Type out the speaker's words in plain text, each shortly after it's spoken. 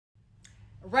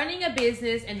Running a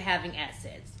business and having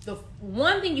assets. The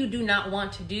one thing you do not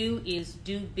want to do is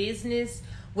do business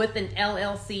with an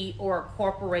LLC or a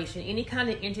corporation, any kind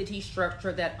of entity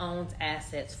structure that owns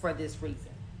assets for this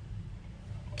reason.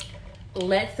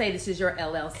 Let's say this is your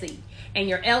LLC, and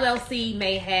your LLC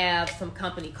may have some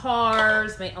company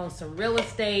cars, may own some real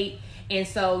estate, and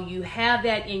so you have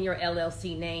that in your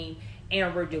LLC name,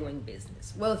 and we're doing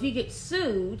business. Well, if you get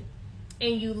sued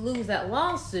and you lose that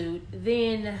lawsuit,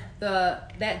 then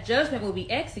that judgment will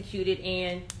be executed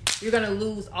and you're going to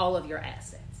lose all of your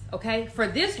assets. Okay? For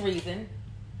this reason,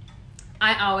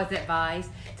 I always advise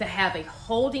to have a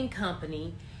holding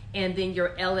company and then your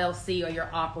LLC or your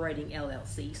operating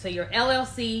LLC. So your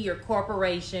LLC, your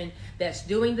corporation that's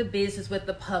doing the business with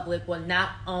the public, will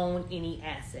not own any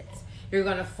assets. You're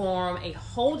going to form a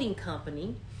holding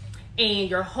company, and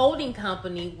your holding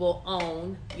company will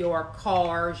own your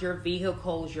cars, your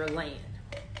vehicles, your land.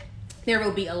 There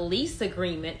will be a lease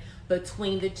agreement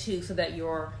between the two so that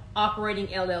your operating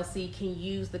LLC can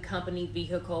use the company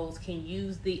vehicles, can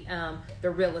use the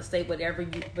real estate,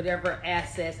 whatever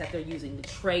assets that they're using, the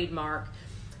trademark.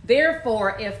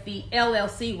 Therefore, if the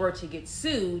LLC were to get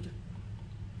sued,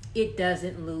 it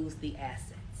doesn't lose the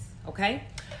assets. Okay?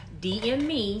 DM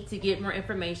me to get more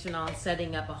information on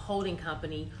setting up a holding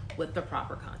company with the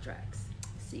proper contracts.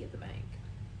 See you at the bank.